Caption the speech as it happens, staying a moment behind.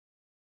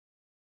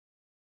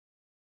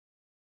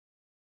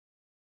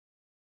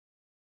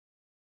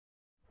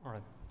All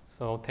right,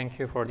 so thank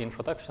you for the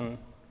introduction.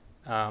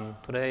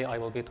 Today I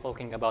will be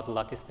talking about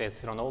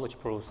lattice-based zero-knowledge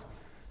proofs,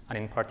 and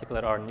in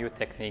particular our new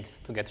techniques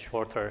to get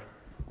shorter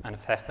and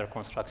faster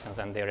constructions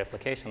and their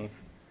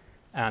applications.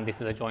 And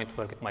this is a joint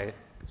work with my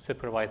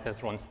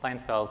supervisors, Ron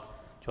Steinfeld,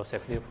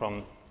 Joseph Liu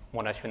from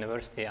Monash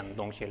University, and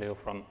Dongxi Liu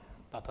from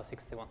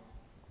Data61.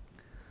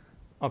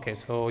 Okay,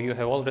 so you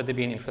have already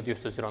been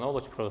introduced to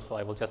zero-knowledge proofs, so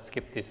I will just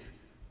skip this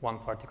one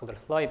particular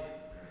slide.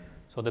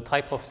 So the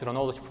type of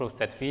zero-knowledge proof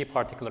that we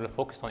particularly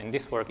focused on in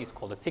this work is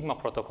called the sigma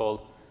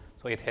protocol.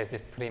 So it has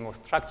this three-move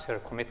structure: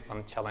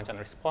 commitment, challenge, and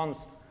response.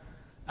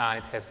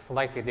 And it has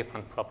slightly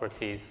different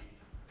properties.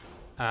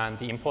 And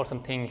the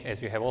important thing,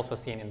 as you have also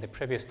seen in the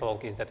previous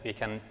talk, is that we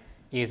can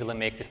easily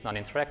make this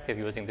non-interactive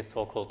using the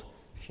so-called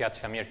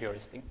Fiat-Shamir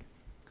heuristic.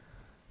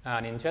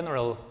 And in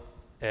general,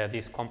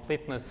 this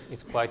completeness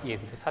is quite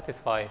easy to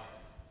satisfy.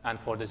 And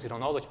for the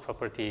zero-knowledge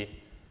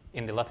property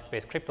in the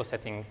lattice-based crypto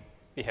setting,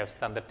 we have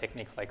standard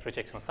techniques like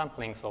rejection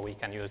sampling, so we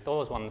can use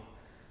those ones.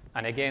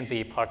 And again,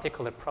 the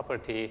particular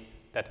property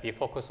that we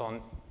focus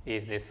on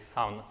is this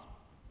soundness.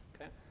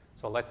 Okay?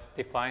 So let's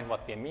define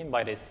what we mean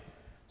by this.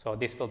 So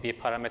this will be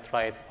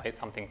parameterized by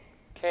something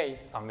k,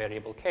 some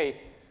variable k,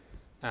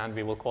 and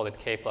we will call it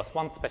k plus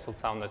 1 special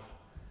soundness.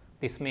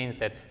 This means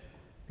that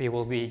we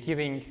will be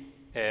giving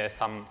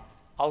some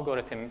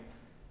algorithm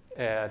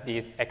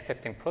these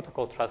accepting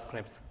protocol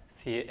transcripts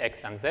C,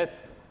 X, and Z,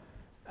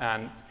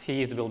 and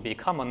C's will be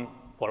common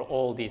for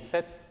all these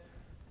sets.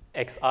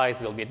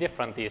 Xi's will be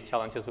different, these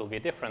challenges will be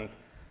different,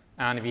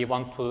 and we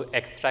want to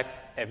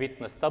extract a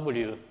witness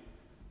W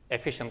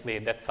efficiently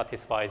that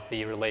satisfies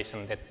the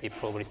relation that the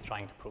prover is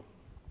trying to prove.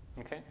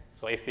 Okay?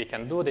 So if we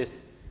can do this,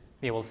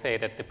 we will say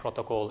that the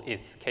protocol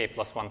is k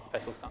plus 1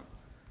 special sound.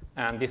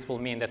 And this will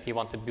mean that we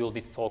want to build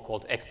this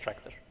so-called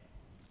extractor.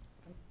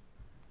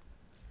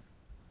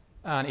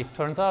 And it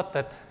turns out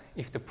that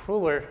if the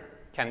prover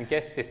can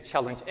guess this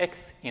challenge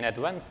X in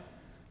advance,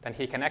 then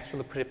he can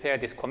actually prepare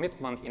this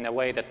commitment in a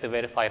way that the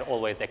verifier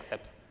always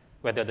accepts,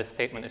 whether the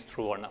statement is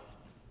true or not,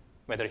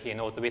 whether he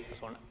knows the witness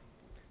or not.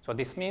 So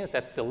this means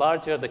that the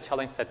larger the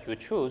challenge set you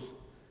choose,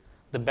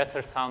 the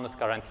better soundness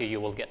guarantee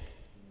you will get.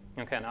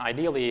 Okay, and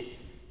ideally,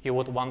 you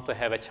would want to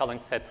have a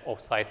challenge set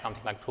of size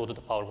something like 2 to the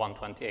power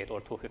 128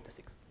 or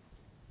 256.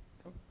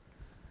 Okay.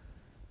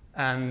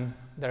 And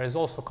there is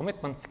also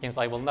commitment schemes.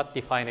 I will not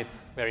define it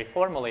very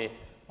formally,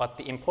 but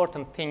the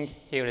important thing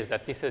here is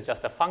that this is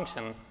just a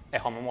function, a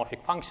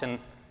homomorphic function,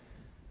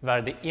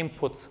 where the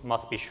inputs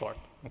must be short.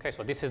 Okay,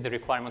 so this is the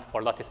requirement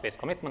for lattice-based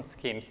commitment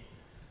schemes.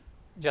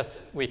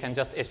 We can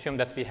just assume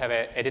that we have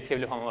an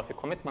additively homomorphic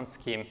commitment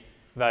scheme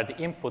where the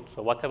input,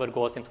 so whatever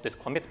goes into this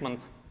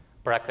commitment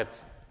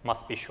brackets,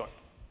 must be short.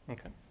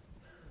 Okay.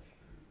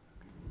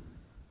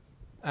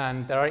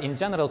 And there are, in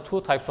general,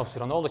 two types of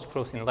zero-knowledge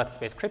proofs in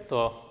lattice-based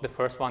crypto. The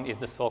first one is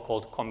the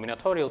so-called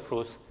combinatorial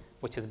proofs,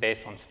 which is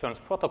based on Stern's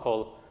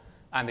protocol.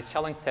 And the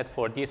challenge set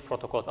for these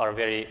protocols are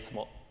very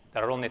small.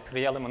 There are only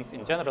 3 elements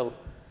in general.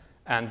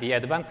 And the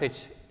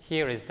advantage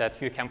here is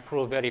that you can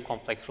prove very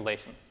complex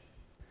relations.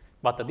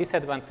 But the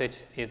disadvantage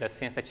is that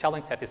since the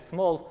challenge set is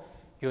small,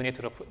 you need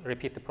to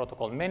repeat the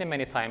protocol many,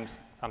 many times,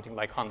 something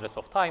like hundreds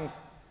of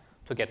times,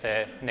 to get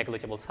a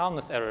negligible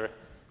soundness error,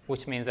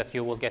 which means that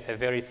you will get a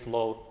very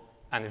slow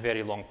and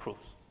very long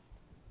proofs.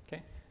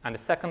 Okay? And the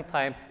second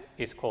type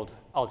is called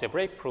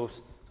algebraic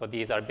proofs. So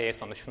these are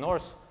based on the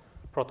Schnorr's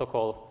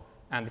protocol.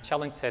 And the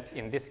challenge set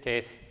in this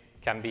case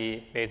can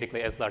be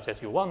basically as large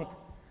as you want.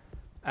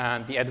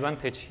 And the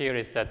advantage here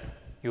is that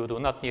you do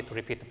not need to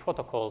repeat the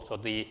protocol. So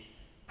the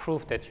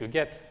proof that you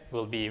get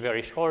will be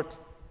very short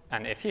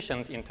and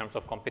efficient in terms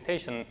of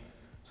computation.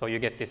 So you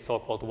get this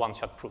so-called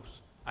one-shot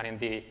proofs. And in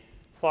the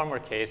former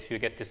case, you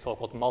get this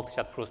so-called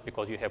multi-shot proofs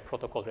because you have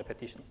protocol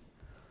repetitions.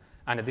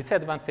 And the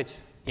disadvantage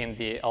in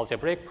the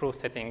algebraic proof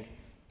setting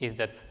is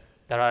that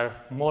there are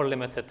more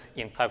limited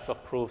in types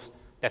of proofs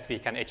that we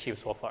can achieve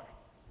so far.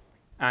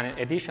 And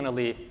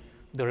additionally,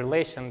 the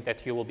relation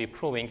that you will be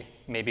proving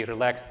may be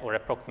relaxed or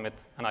approximate,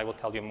 and I will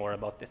tell you more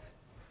about this.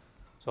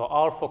 So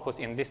our focus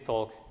in this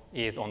talk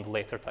is on the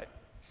later type.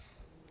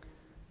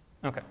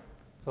 Okay,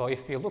 so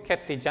if you look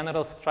at the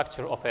general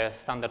structure of a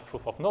standard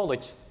proof of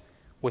knowledge,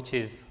 which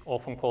is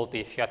often called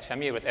the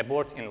Fiat-Shamir with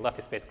abort in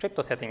lattice-based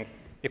crypto setting,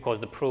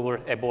 because the prover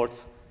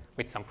aborts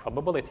with some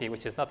probability,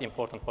 which is not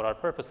important for our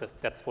purposes.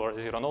 That's for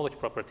zero-knowledge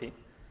property.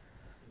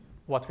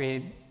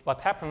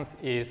 What happens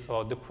is,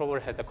 so the prover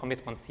has a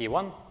commitment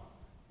C1,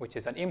 which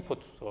is an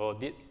input. So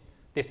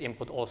this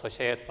input also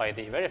shared by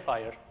the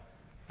verifier.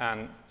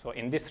 And so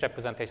in this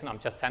representation, I'm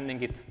just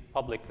sending it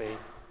publicly.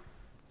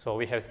 So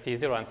we have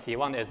C0 and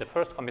C1 as the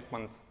first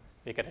commitments.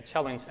 We get a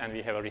challenge, and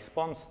we have a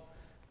response.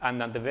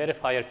 And then the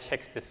verifier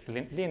checks this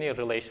linear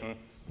relation,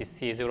 this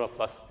C0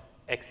 plus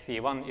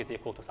XC1 is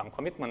equal to some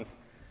commitments.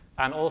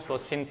 And also,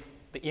 since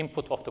the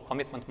input of the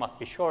commitment must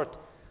be short,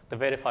 the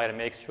verifier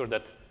makes sure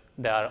that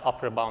they are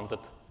upper bounded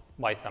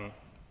by some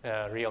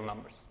real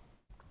numbers.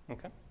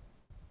 Okay?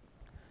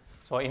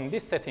 So in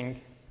this setting,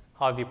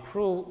 how we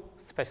prove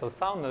special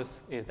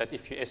soundness is that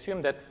if you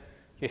assume that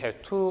you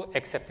have 2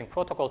 accepting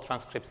protocol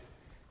transcripts,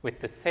 with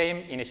the same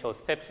initial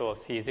step, so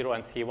C0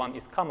 and C1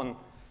 is common,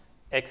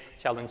 X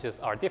challenges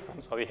are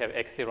different. So we have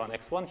X0 and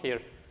X1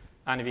 here,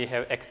 and we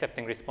have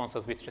accepting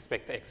responses with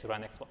respect to X0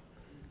 and X1.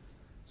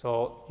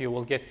 So you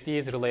will get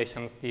these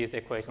relations, these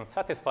equations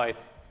satisfied,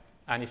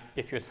 and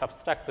if you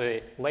subtract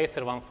the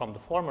later one from the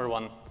former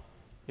one,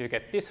 you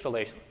get this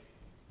relation.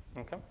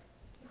 Okay?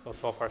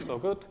 So far so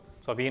good.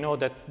 So we know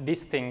that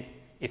this thing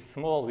is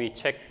small. We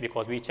checked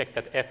because we checked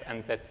that F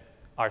and Z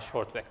are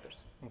short vectors.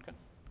 Okay?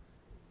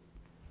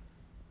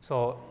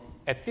 So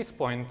at this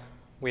point,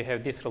 we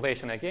have this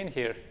relation again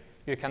here.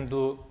 You can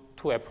do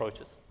two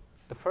approaches.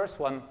 The first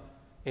one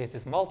is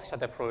this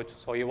multi-shot approach.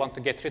 So you want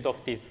to get rid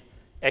of this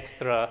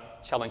extra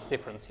challenge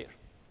difference here.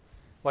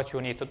 What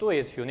you need to do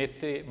is you need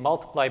to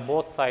multiply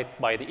both sides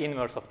by the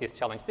inverse of this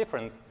challenge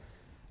difference,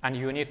 and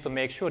you need to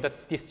make sure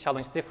that this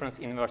challenge difference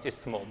inverse is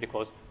small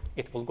because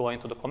it will go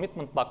into the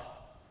commitment box.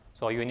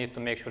 So you need to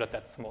make sure that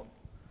that's small.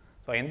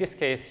 So in this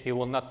case, you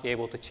will not be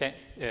able to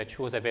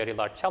choose a very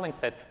large challenge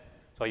set.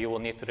 So you will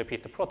need to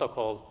repeat the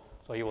protocol.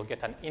 So you will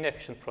get an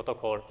inefficient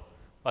protocol.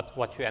 But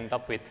what you end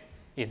up with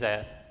is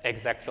an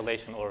exact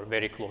relation or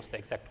very close to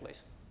exact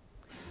relation.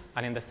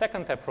 And in the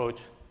second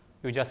approach,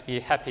 you just be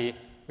happy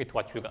with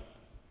what you got.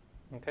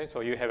 Okay, so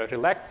you have a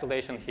relaxed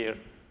relation here,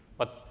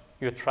 but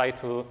you try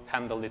to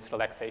handle this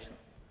relaxation.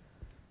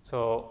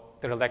 So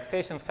the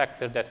relaxation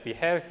factor that we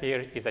have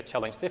here is a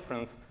challenge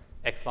difference,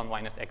 x1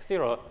 minus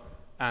x0,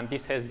 and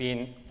this has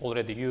been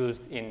already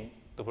used in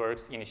the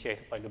works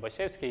initiated by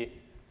Lubashevsky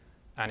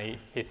and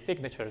his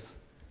signatures.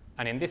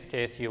 And in this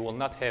case, you will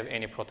not have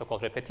any protocol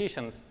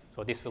repetitions,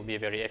 so this will be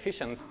very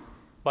efficient,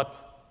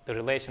 but the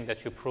relation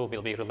that you prove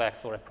will be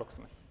relaxed or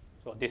approximate.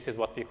 So this is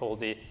what we call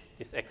this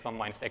x1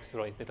 minus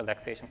x0 is the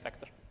relaxation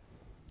factor.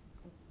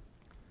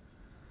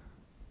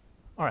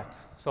 All right,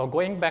 so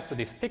going back to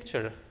this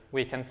picture,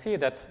 we can see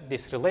that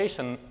this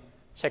relation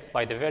checked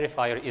by the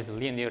verifier is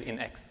linear in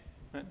X.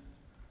 Right?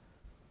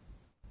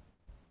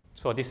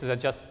 So this is a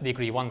just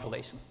degree 1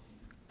 relation.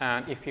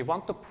 And if we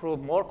want to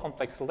prove more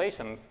complex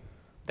relations,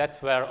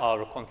 that's where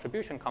our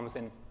contribution comes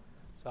in.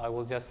 So I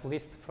will just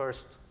list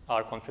first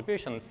our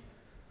contributions.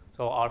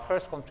 So our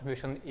first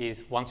contribution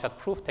is one-shot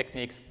proof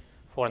techniques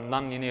for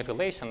nonlinear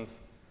relations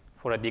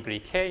for a degree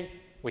k,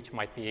 which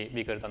might be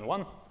bigger than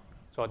 1.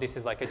 So this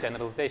is like a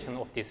generalization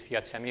of this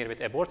Fiat-Shamir with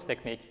aborts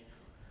technique.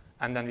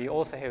 And then we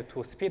also have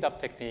two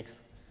speed-up techniques.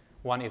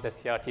 One is a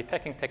CRT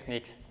packing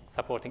technique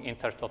supporting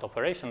inter-slot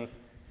operations,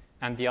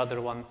 and the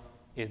other one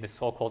is the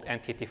so-called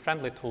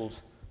entity-friendly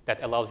tools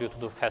that allows you to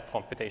do fast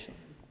computation.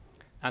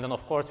 And then,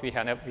 of course, we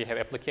have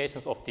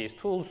applications of these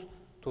tools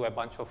to a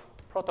bunch of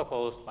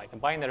protocols, like a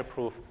binary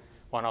proof,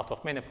 one out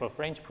of many proof,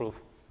 range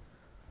proof.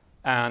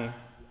 And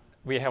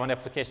we have an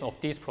application of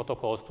these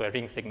protocols to a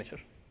ring signature.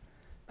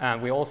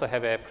 And we also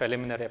have a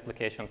preliminary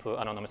application to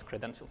anonymous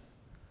credentials.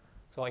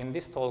 So in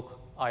this talk,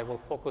 I will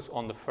focus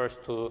on the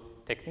first two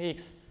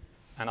techniques,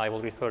 and I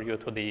will refer you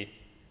to the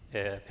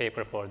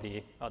paper for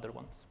the other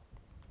ones.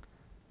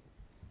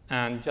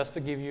 And just to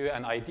give you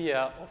an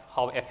idea of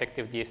how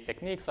effective these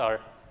techniques are,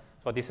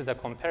 so this is a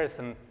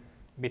comparison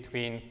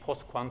between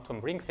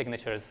post-quantum ring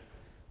signatures.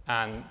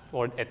 And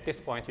at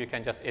this point, you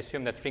can just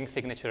assume that ring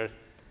signature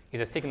is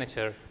a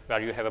signature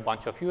where you have a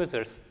bunch of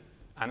users,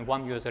 and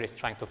one user is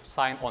trying to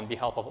sign on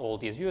behalf of all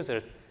these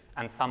users,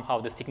 and somehow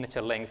the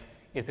signature length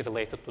is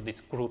related to this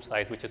group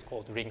size, which is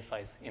called ring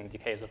size in the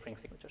case of ring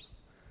signatures.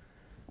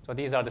 So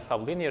these are the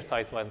sublinear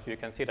size ones. You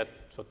can see that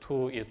so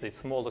 2 is the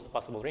smallest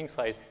possible ring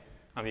size,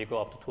 and we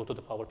go up to 2 to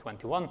the power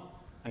 21.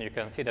 And you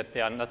can see that they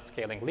are not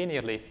scaling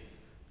linearly,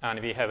 and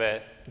we have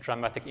a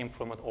dramatic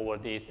improvement over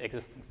these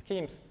existing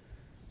schemes.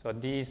 So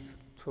these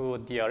two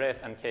DRS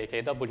and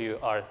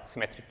KKW are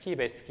symmetric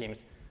key-based schemes,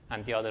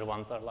 and the other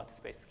ones are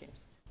lattice-based schemes.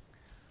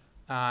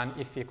 And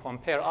if we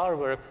compare our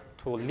work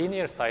to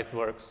linear-sized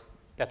works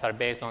that are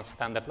based on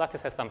standard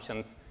lattice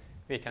assumptions,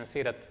 we can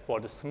see that for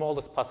the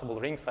smallest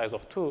possible ring size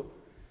of 2,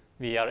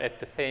 we are at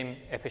the same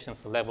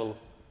efficiency level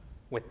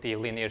with the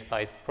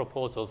linear-sized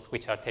proposals,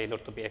 which are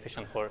tailored to be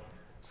efficient for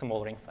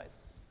small ring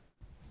size.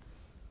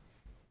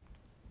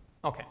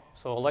 OK,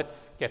 so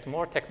let's get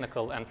more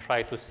technical and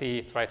try to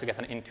get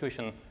an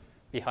intuition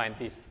behind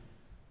this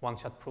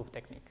one-shot proof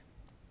technique.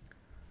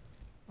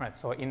 Right,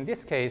 so in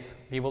this case,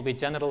 we will be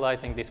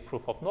generalizing this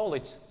proof of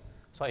knowledge.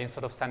 So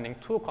instead of sending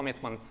 2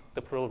 commitments,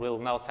 the proof will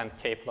now send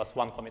k plus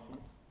 1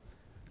 commitments.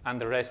 And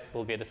the rest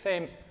will be the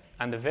same.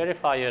 And the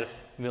verifier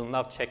will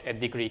now check a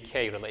degree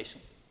k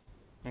relation.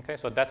 Okay,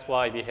 so that's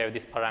why we have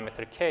this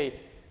parameter k,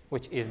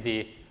 which is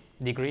the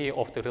degree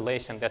of the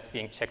relation that's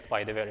being checked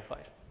by the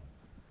verifier.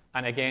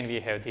 And again, we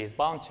have these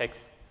bound checks,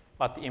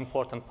 but the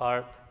important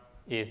part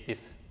is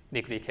this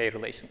degree k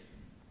relation.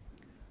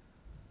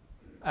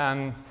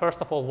 And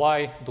first of all,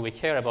 why do we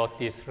care about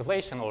this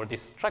relation or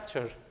this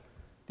structure?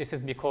 This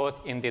is because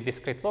in the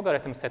discrete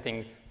logarithm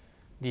settings,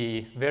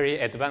 the very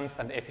advanced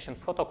and efficient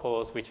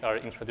protocols which are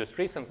introduced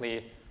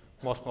recently,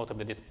 most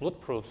notably these blood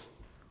proofs,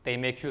 they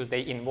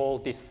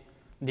involve this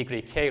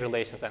degree k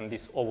relations and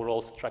this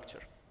overall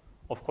structure.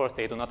 Of course,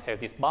 they do not have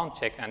this bound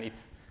check, and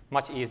it's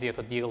much easier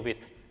to deal with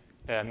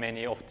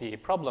many of the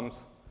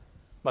problems,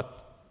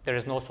 but there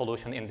is no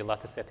solution in the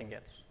lattice setting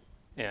yet,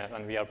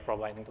 and we are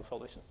providing the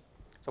solution.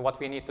 So what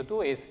we need to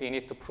do is we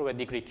need to prove a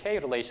degree k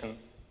relation,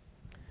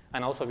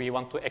 and also we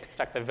want to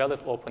extract a valid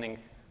opening,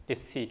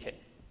 this ck.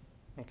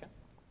 Okay.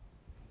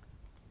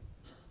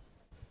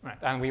 Right,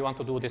 and we want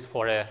to do this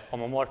for a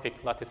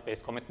homomorphic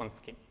lattice-based commitment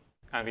scheme,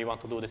 and we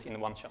want to do this in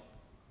one shot.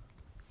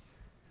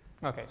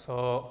 Okay,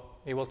 so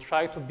we will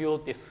try to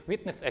build this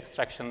witness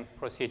extraction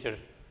procedure.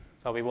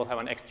 So we will have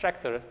an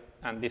extractor,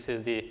 and this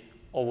is the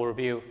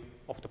overview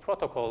of the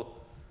protocol.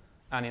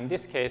 And in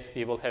this case,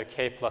 we will have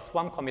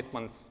k+1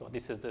 commitments. So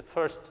this is the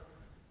first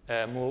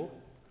move.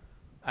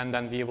 And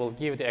then we will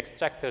give the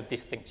extractor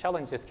distinct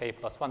challenges,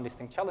 k+1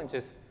 distinct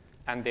challenges,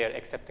 and they are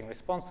accepting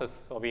responses.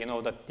 So we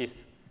know that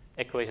this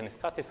equation is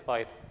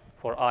satisfied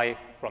for I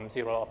from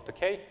 0 up to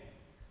k.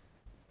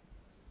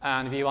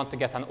 And we want to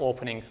get an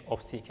opening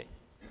of ck.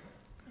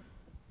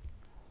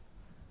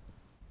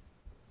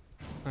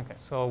 Okay,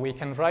 so we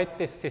can write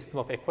this system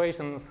of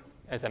equations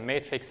as a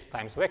matrix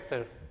times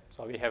vector.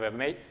 So we have a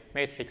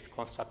matrix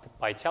constructed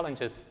by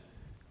challenges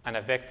and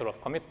a vector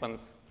of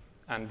commitments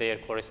and their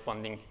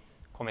corresponding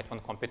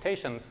commitment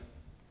computations.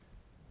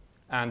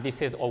 And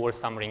this is over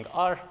some ring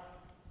R.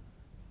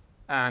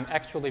 And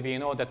actually, we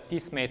know that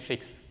this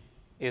matrix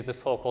is the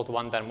so-called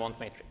Van-der-Monde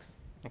matrix.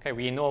 Okay,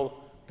 we know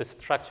the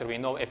structure. We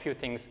know a few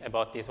things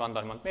about this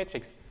Van-der-Monde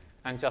matrix.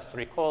 And just to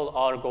recall,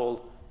 our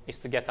goal is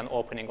to get an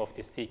opening of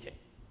this ck.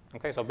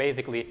 Okay, so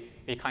basically,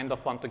 we kind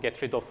of want to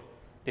get rid of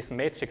this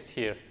matrix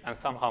here and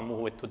somehow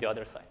move it to the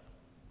other side.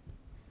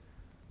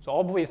 So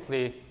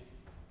obviously,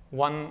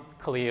 one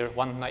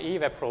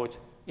naive approach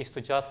is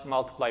to just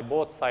multiply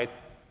both sides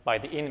by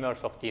the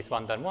inverse of this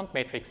Van-der-Monde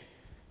matrix,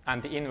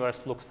 and the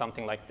inverse looks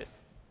something like this.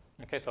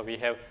 Okay, so we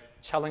have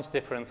challenge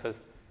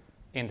differences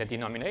in the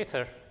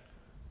denominator.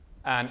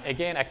 And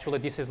again, actually,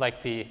 this is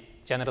like the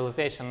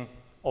generalization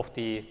of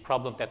the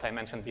problem that I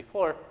mentioned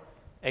before.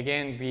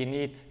 Again, we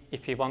need,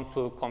 if we want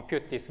to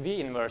compute this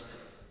V inverse,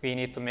 we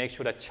need to make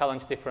sure that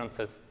challenge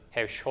differences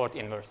have short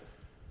inverses.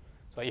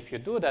 So if you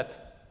do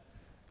that,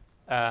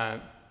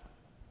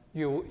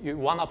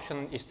 one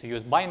option is to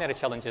use binary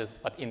challenges,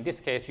 but in this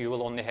case, you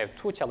will only have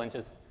 2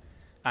 challenges.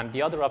 And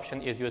the other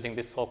option is using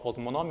this so-called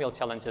monomial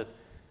challenges,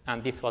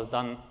 and this was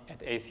done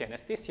at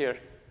ACNS this year.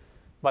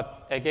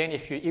 But again,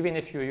 even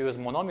if you use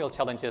monomial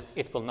challenges,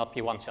 it will not be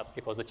one shot,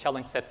 because the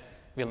challenge set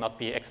will not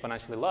be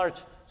exponentially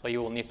large, so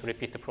you will need to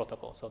repeat the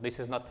protocol. So this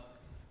is not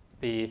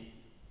the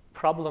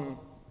problem.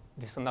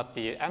 This is not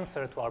the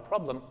answer to our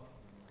problem.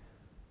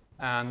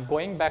 And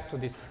going back to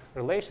this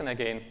relation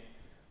again,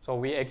 so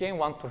we again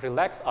want to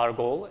relax our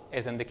goal,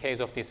 as in the case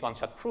of these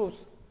one-shot proofs.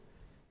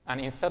 And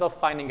instead of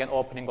finding an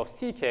opening of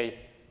ck,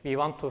 we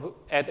want to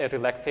add a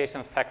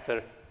relaxation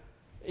factor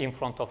in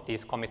front of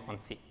this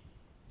commitment c.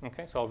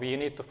 Okay, so we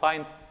need to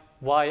find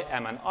y,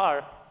 m, and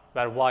r,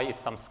 where y is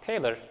some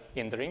scalar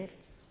in the ring,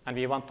 and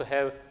we want to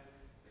have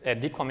a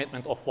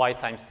decommitment of y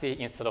times c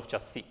instead of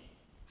just c.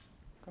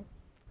 Okay?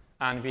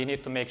 And we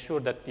need to make sure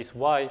that this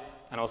y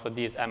and also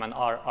these m and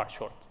r are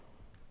short.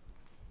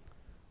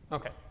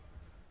 Okay,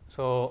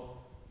 so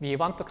we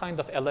want to kind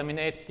of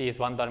eliminate this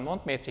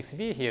Van-der-Monde matrix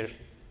V here,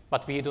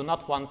 but we do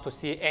not want to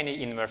see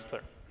any inverse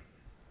term.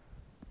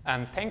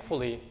 And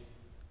thankfully,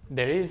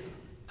 there is,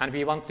 and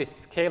we want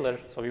this scalar,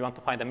 so we want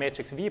to find a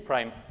matrix V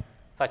prime,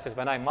 such that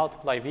when I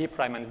multiply V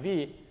prime and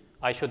V,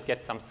 I should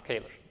get some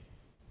scalar.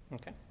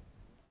 Okay.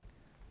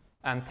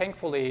 And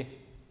thankfully,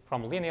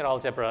 from linear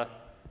algebra,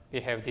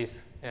 we have this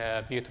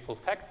beautiful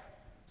fact.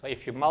 So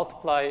if you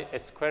multiply a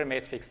square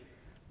matrix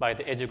by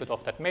the adjugate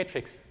of that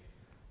matrix,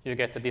 you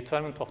get the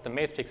determinant of the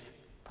matrix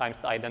times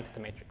the identity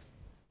matrix.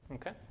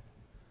 Okay?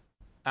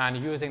 And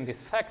using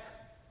this fact,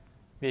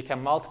 we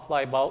can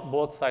multiply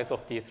both sides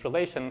of this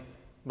relation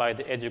by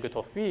the adjugate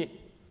of V.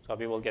 So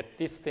we will get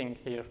this thing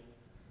here.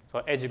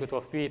 So adjugate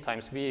of V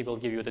times V will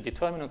give you the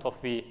determinant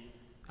of V.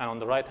 And on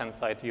the right-hand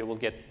side, you will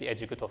get the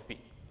adjugate of V.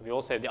 We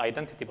also have the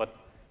identity, but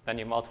when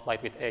you multiply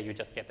it with A, you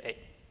just get A.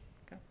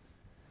 Okay?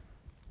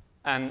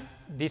 And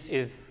this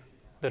is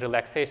the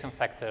relaxation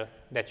factor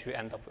that you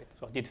end up with.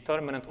 So the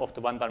determinant of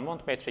the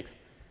Van-der-Monde matrix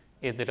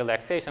is the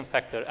relaxation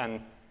factor,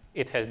 and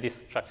it has this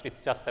structure.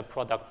 It's just a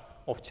product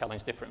of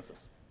challenge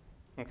differences.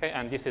 Okay?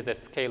 And this is a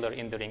scalar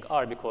in the ring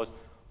R, because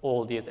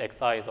all these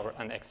xi's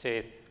and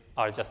xj's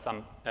are just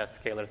some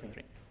scalars in the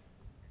ring.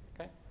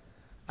 Okay?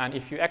 And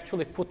if you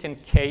actually put in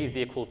k is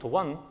equal to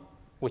 1,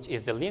 which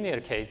is the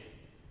linear case,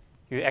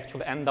 you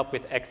actually end up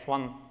with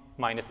x1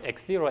 minus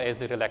x0 as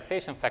the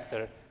relaxation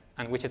factor,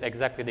 and which is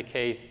exactly the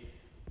case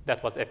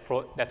that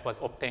was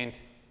obtained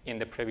in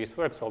the previous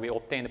work. So we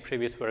obtained the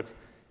previous works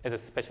as a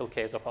special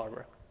case of our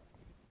work.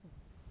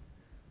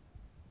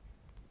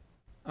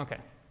 Okay,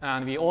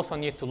 and we also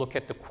need to look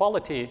at the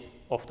quality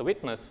of the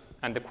witness,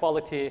 and the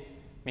quality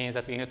means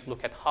that we need to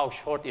look at how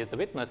short is the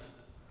witness.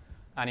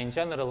 And in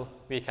general,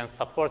 we can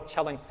support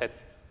challenge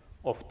sets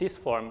of this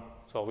form,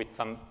 so with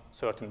some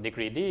certain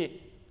degree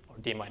d, or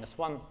d minus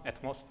 1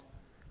 at most,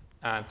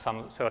 and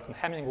some certain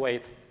Hamming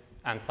weight,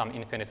 and some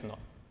infinity norm.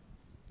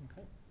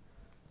 Okay?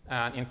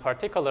 And in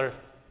particular,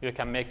 you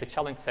can make the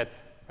challenge set,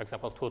 for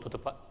example,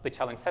 the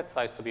challenge set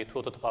size to be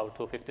 2 to the power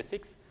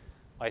 256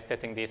 by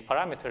setting these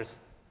parameters.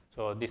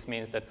 So this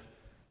means that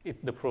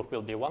the proof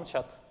will be one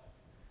shot.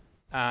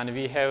 And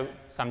we have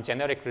some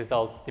generic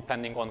results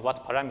depending on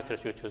what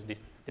parameters you choose,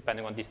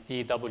 depending on this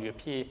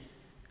DWP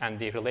and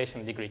the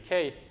relation degree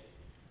K.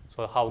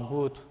 So how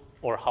good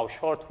or how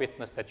short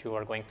witness that you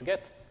are going to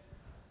get.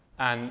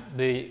 And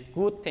the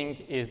good thing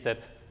is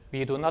that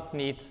we do not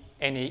need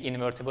any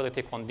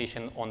invertibility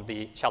condition on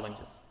the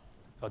challenges.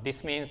 So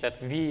this means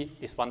that V,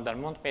 this van der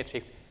Monde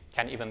matrix,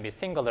 can even be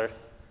singular,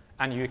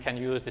 and you can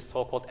use the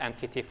so-called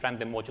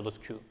entity-friendly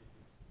modulus Q,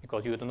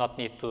 because you do not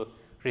need to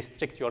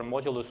restrict your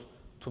modulus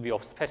to be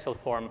of special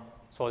form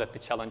so that the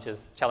challenge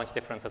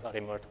differences are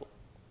invertible.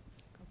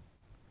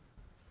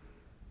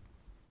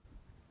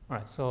 All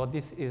right, so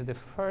this is the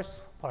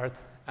first part,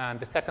 and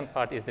the second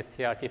part is the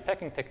CRT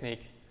packing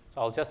technique.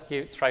 So I'll just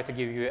try to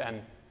give you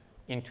an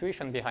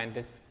intuition behind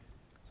this.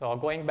 So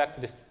going back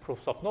to these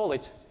proofs of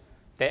knowledge,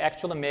 they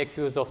actually make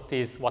use of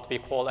this, what we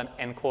call an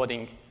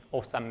encoding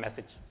of some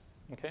message.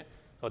 Okay?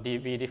 So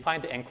we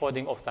define the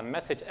encoding of some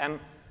message M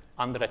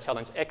under a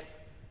challenge X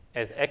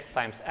as X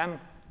times M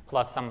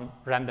plus some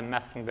random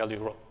masking value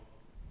rho.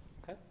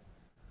 Okay?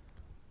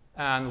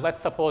 And let's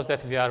suppose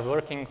that we are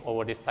working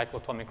over this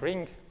cyclotomic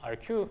ring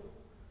RQ,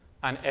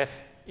 and F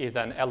is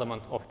an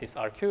element of this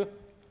RQ.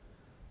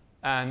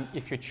 And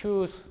if you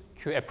choose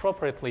Q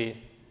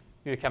appropriately,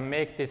 you can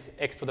make this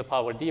x to the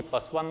power d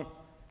plus 1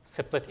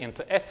 split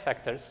into s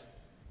factors.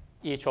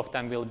 Each of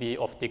them will be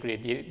of degree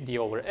d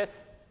over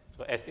s.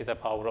 So s is a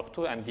power of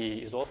 2, and d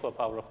is also a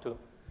power of 2.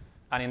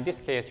 And in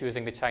this case,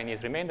 using the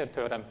Chinese remainder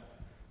theorem,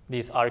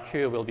 these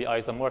RQ will be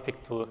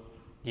isomorphic to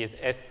these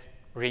S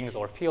rings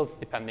or fields,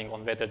 depending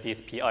on whether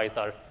these PIs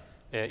are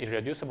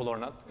irreducible or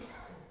not.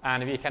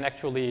 And we can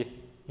actually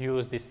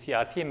use this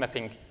CRT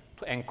mapping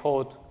to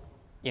encode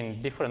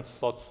in different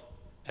slots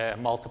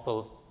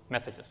multiple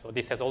messages. So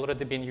this has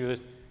already been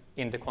used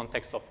in the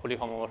context of fully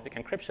homomorphic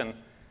encryption,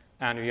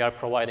 and we are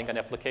providing an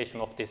application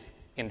of this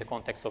in the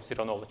context of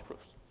zero-knowledge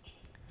proofs.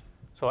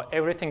 So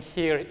everything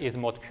here is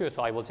mod Q,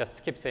 so I will just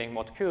skip saying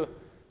mod Q.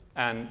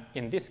 And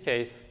in this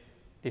case,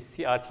 this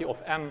CRT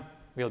of M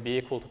will be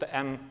equal to the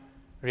M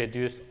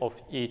reduced of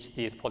each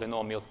these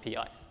polynomials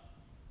PIs.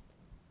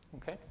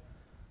 Okay?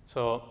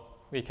 So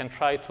we can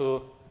try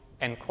to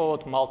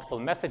encode multiple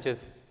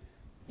messages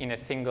in a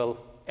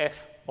single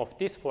F of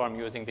this form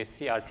using this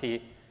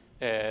CRT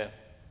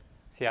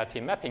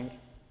mapping.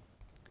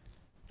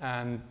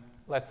 And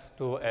let's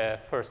do a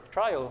first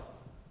trial.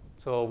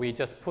 So we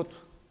just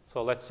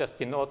let's just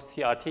denote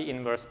CRT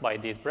inverse by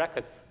these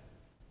brackets.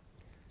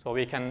 So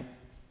we can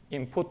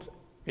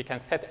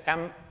set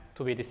M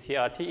to be the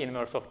CRT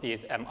inverse of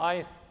these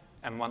MIs,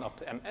 M1 up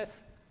to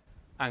MS,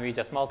 and we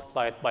just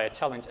multiply it by a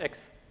challenge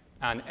X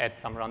and add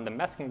some random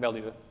masking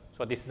value.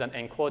 So this is an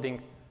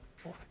encoding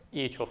of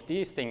each of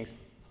these things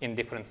in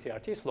different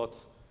CRT slots.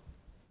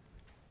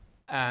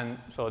 And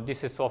so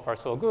this is so far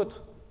so good,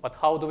 but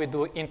how do we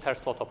do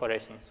inter-slot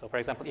operations? So for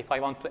example, if I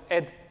want to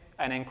add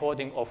an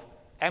encoding of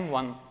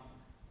M1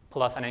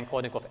 plus an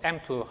encoding of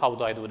M2, how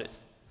do I do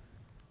this?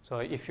 So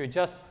if you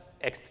just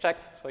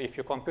extract, so if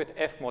you compute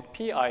F mod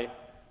PI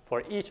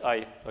for each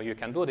I, so you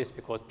can do this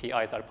because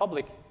PIs are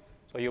public,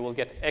 so you will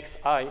get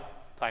XI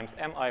times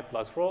MI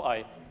plus rho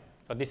I.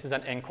 So this is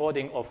an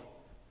encoding of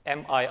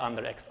MI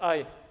under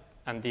XI,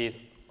 and these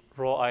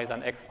rho I's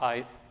and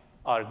XI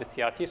are the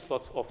CRT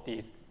slots of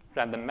these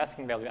random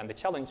masking value and the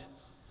challenge.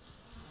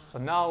 So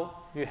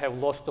now you have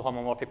lost the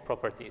homomorphic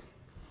properties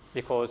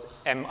because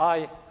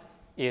MI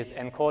is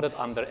encoded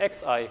under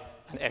XI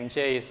and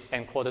MJ is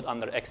encoded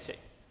under XJ.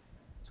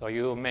 So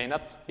you may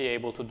not be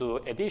able to do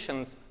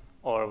additions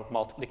or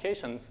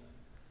multiplications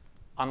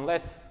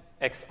unless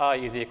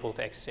Xi is equal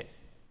to Xj.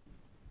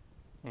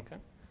 Okay?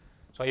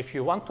 So if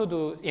you want to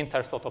do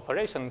inter-slot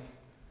operations,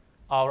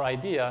 our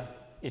idea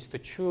is to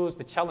choose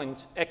the challenge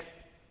X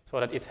so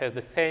that it has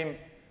the same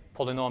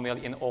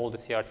polynomial in all the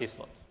CRT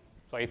slots.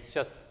 So it's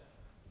just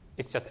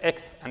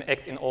X and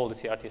X in all the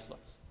CRT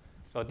slots.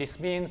 So this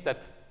means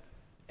that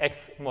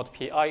X mod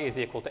PI is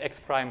equal to X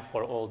prime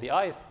for all the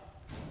I's,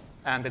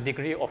 and the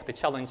degree of the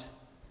challenge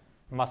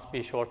must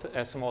be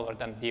smaller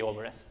than D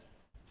over S.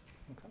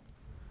 Okay.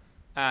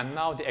 And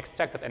now the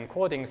extracted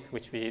encodings,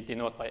 which we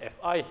denote by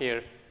Fi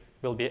here,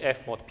 will be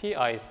F mod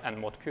PIs and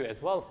mod Q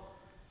as well,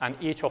 and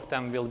each of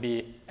them will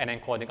be an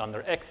encoding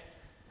under X,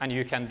 and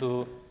you can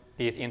do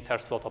these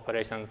inter-slot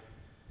operations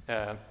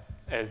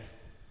as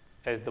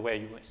the way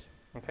you wish.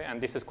 Okay? And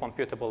this is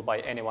computable by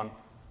anyone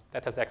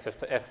that has access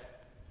to F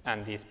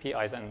and these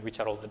PIs, and which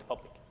are already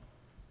public.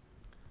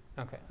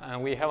 Okay,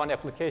 and we have an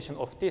application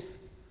of this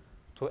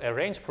to a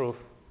range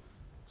proof.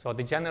 So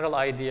the general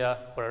idea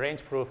for a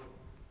range proof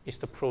is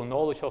to prove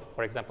knowledge of,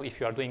 for example, if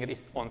you are doing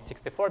it on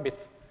 64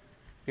 bits,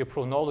 you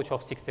prove knowledge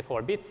of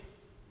 64 bits,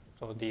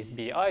 so these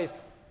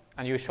BIs,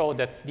 and you show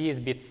that these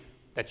bits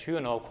that you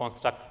know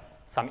construct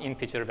some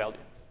integer value.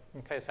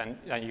 Okay, so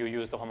and you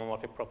use the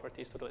homomorphic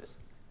properties to do this.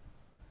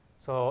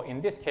 So in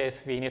this case,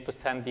 we need to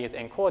send these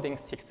encodings,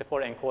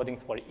 64 encodings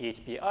for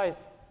each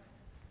BIs.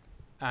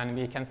 And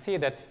we can see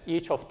that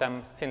each of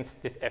them, since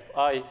this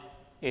Fi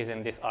is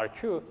in this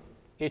RQ,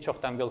 each of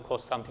them will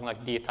cost something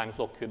like d times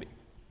log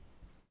qubits.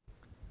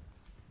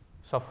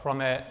 So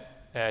from a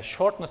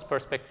shortness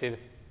perspective,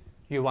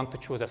 you want to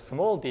choose a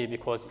small d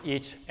because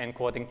each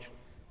encoding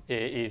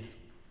is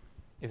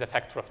a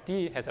factor of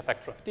d, has a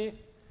factor of d.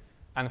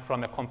 And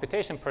from a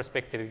computation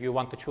perspective, you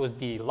want to choose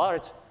d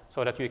large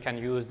so that you can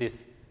use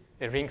this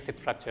ring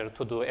structure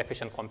to do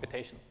efficient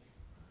computation.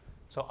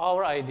 So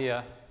our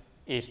idea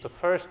is to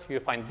first you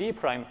find d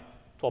prime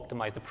to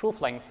optimize the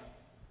proof length,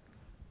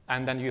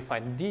 and then you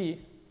find d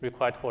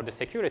required for the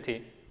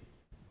security,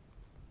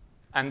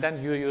 and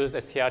then you use a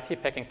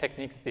CRT packing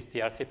techniques, this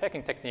CRT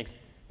packing techniques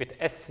with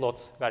S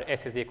slots where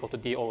S is equal to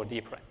d over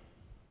d prime.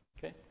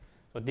 Okay?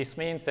 So this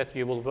means that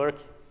you will work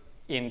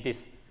in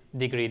this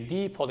degree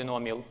d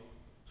polynomial,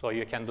 so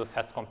you can do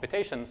fast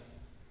computation,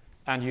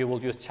 and you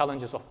will use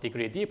challenges of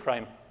degree d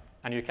prime,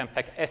 and you can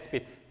pack S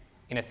bits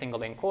in a single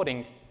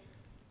encoding,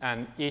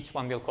 and each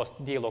one will cost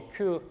d log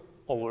q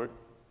over,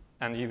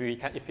 and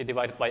if you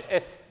divide it by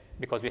S,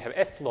 because we have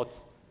S slots,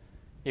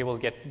 you will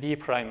get d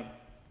prime,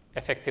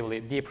 effectively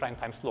d prime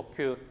times log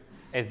q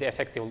as the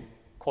effective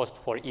cost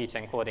for each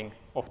encoding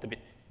of the bit.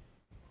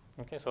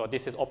 Okay, so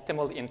this is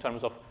optimal in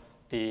terms of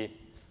the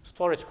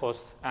storage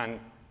costs, and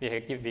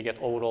we get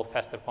overall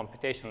faster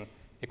computation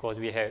because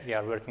we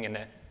are working in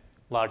a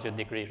larger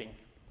degree ring.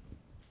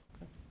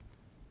 Okay.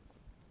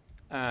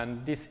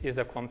 And this is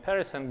a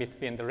comparison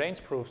between the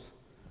range proofs.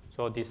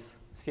 So this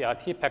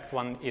CRT packed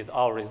one is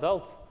our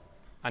results,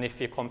 and if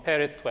we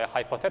compare it to a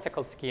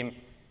hypothetical scheme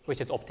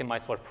which is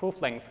optimized for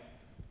proof length,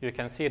 you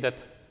can see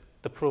that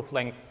the proof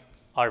lengths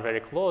are very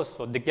close.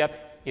 So the gap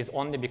is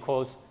only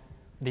because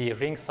the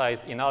ring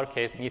size in our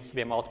case needs to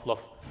be a multiple of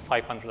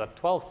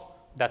 512.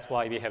 That's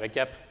why we have a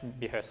gap,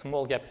 we have a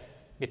small gap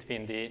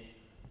between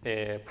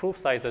the proof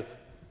sizes.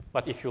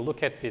 But if you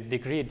look at the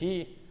degree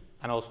d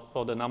and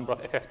also the number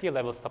of FFT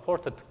levels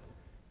supported,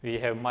 we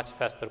have much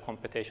faster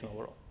computation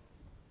overall.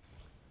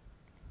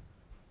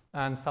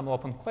 And some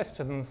open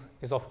questions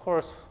is, of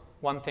course,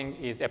 one thing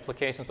is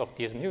applications of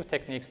these new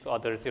techniques to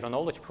other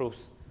zero-knowledge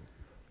proofs,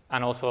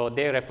 and also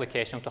their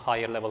application to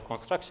higher-level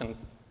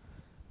constructions,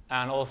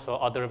 and also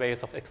other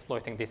ways of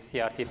exploiting this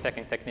CRT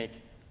packing technique.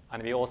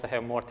 And we also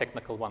have more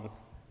technical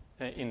ones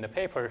in the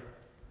paper.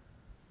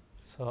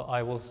 So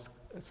I will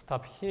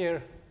stop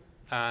here.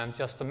 And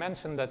just to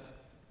mention that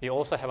we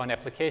also have an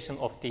application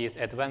of these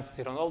advanced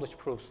zero-knowledge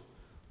proofs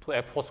to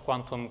a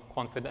post-quantum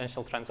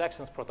confidential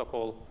transactions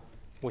protocol,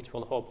 which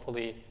will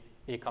hopefully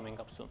be coming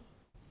up soon.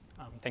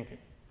 Thank you.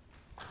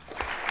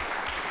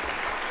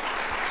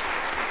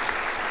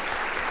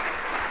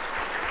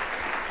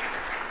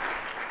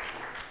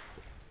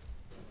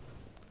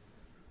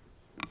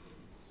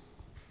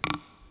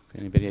 If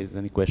anybody has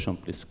any question,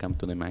 please come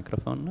to the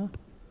microphone.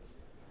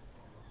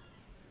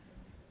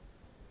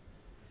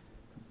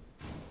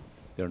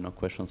 There are no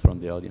questions from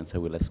the audience. I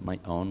will ask my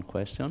own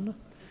question.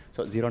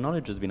 So zero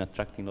knowledge has been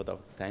attracting a lot of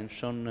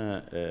attention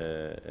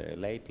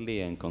lately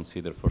and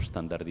considered for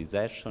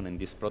standardization. And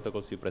these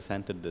protocols you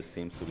presented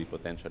seems to be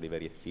potentially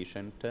very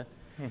efficient.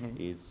 Mm-hmm.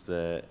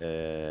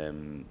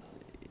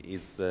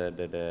 Is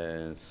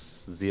the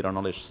zero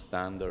knowledge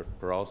standard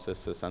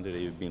process something that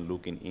you've been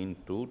looking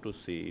into to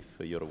see if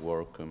your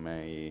work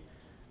may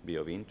be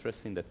of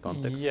interest in that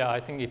context? Yeah, I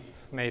think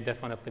it may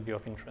definitely be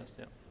of interest,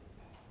 yeah.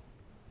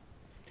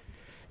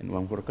 And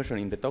one more question.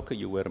 In the talk,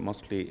 you were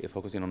mostly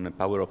focusing on the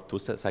power of two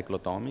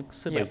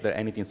cyclotomics. Yeah. But is there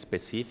anything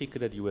specific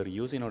that you were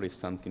using, or is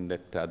something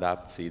that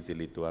adapts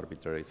easily to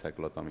arbitrary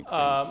cyclotomic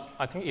things?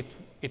 I think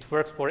it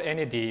works for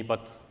any D,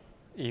 but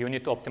you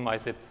need to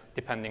optimize it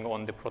depending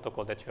on the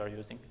protocol that you are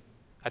using.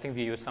 I think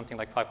we use something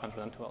like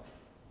 512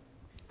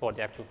 for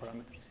the actual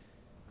parameters.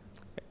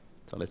 Okay.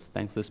 So let's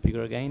thank the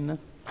speaker again.